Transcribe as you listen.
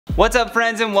What's up,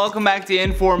 friends, and welcome back to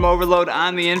InformOverload.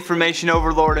 I'm the information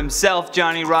overlord himself,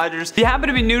 Johnny Rogers. If you happen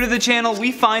to be new to the channel,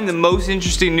 we find the most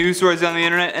interesting news stories on the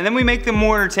internet and then we make them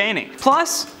more entertaining.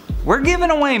 Plus, we're giving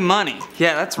away money.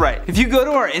 Yeah, that's right. If you go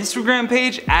to our Instagram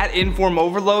page at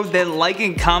InformOverload, then like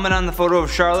and comment on the photo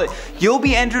of Charlotte, you'll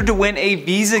be entered to win a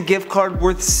Visa gift card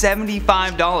worth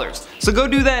 $75. So go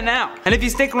do that now. And if you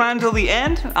stick around until the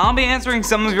end, I'll be answering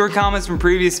some of your comments from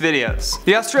previous videos.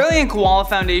 The Australian Koala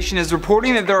Foundation is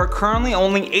reporting that there are currently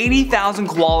only 80,000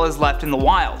 koalas left in the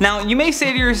wild. Now, you may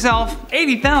say to yourself,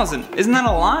 80,000, isn't that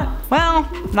a lot? Well,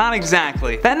 not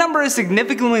exactly. That number is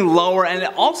significantly lower, and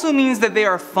it also means that they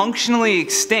are functionally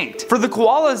extinct. For the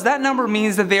koalas, that number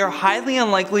means that they are highly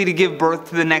unlikely to give birth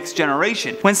to the next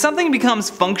generation. When something becomes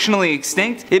functionally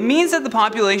extinct, it means that the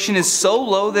population is so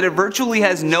low that it virtually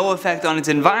has no effect on its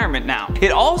environment now.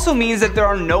 It also means that there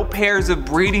are no pairs of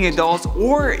breeding adults,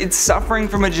 or it's suffering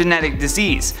from a genetic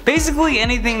disease. Basically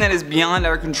anything that is beyond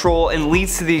our control and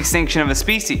leads to the extinction of a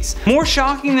species. More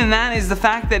shocking than that is the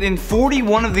fact that in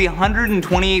 41 of the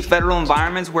 128 federal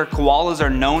environments where koalas are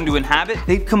known to inhabit,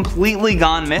 they've completely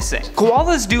gone missing.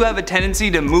 Koalas do have a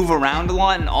tendency to move around a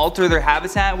lot and alter their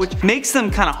habitat, which makes them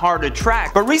kind of hard to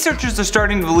track, but researchers are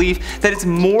starting to believe that it's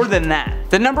more than that.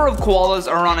 The number of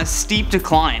koalas are on a steep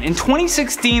decline. In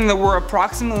 2016, there were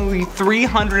approximately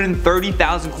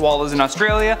 330,000 koalas in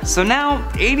Australia, so now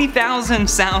 80,000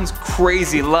 sounds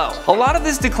crazy low. A lot of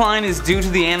this decline is due to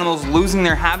the animals losing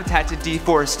their habitat to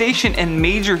deforestation and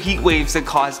major heat waves that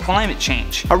cause climate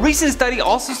change. A recent study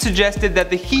also suggested that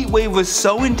the heat wave was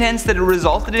so intense that it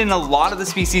resulted in a lot of the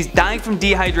species dying from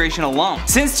dehydration alone.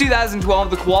 Since 2012,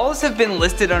 the koalas have been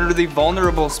listed under the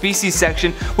vulnerable species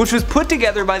section, which was put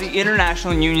together by the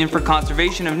International Union for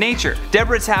Conservation of Nature.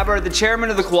 Deborah Taber, the chairman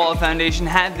of the Koala Foundation,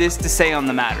 had this to say on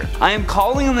the matter. "I am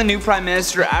calling on the new Prime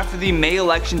Minister after the May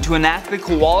election to enact the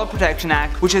Koala Protection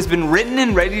Act, which has been written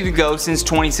and ready to go since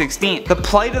 2016. The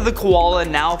plight of the koala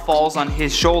now falls on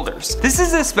his shoulders." This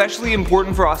is especially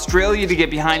important for Australia to get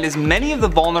behind, as many of the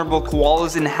vulnerable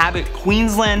koalas inhabit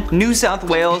Queensland, New South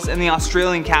Wales, and the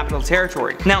Australian Capital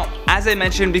Territory. Now, as I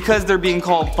mentioned, because they're being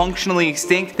called functionally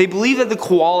extinct, they believe that the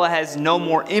koala has no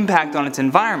more impact on its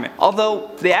environment,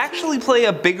 although they actually play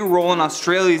a bigger role in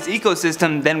Australia's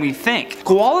ecosystem than we think.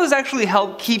 Koalas actually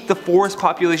help keep the forest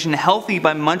population healthy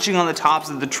by munching on the tops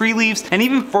of the tree leaves and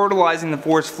even fertilizing the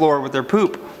forest floor with their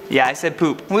poop. Yeah, I said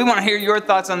poop. We want to hear your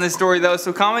thoughts on this story though,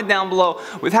 so comment down below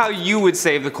with how you would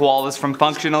save the koalas from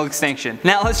functional extinction.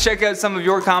 Now let's check out some of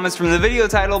your comments from the video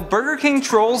titled "Burger King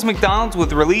Trolls McDonald's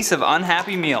with Release of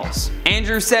Unhappy Meals."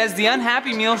 Andrew says the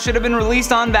unhappy meal should have been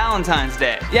released on Valentine's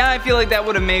Day. Yeah, I feel like that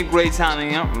would have made great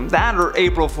timing. That or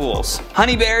April Fools.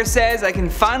 Honey Bear says I can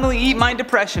finally eat my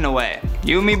depression away.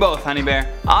 You and me both, Honey Bear.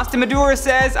 Austin Madura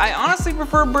says I honestly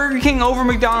prefer Burger King over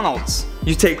McDonald's.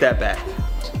 You take that back.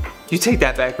 You take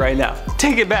that back right now.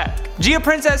 Take it back. Gia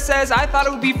Princess says, I thought it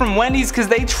would be from Wendy's because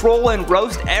they troll and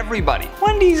roast everybody.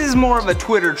 Wendy's is more of a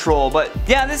Twitter troll, but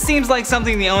yeah, this seems like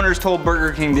something the owners told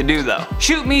Burger King to do though.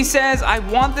 Shoot Me says, I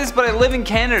want this but I live in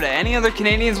Canada. Any other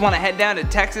Canadians want to head down to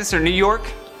Texas or New York?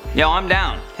 Yo, I'm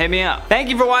down. Hit me up. Thank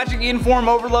you for watching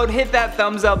InformOverload. Hit that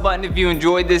thumbs up button if you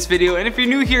enjoyed this video, and if you're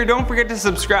new here, don't forget to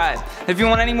subscribe. If you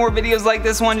want any more videos like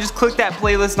this one, just click that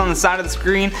playlist on the side of the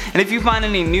screen, and if you find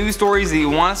any news stories that you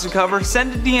want us to cover,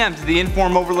 send a DM to the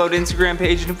InformOverload Instagram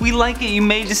page, and if we like it, you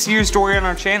may just see your story on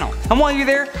our channel. And while you're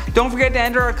there, don't forget to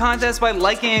enter our contest by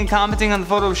liking and commenting on the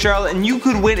photo of Charlotte, and you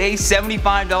could win a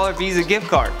 $75 Visa gift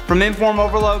card. From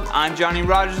InformOverload, I'm Johnny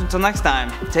Rogers. Until next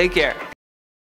time, take care.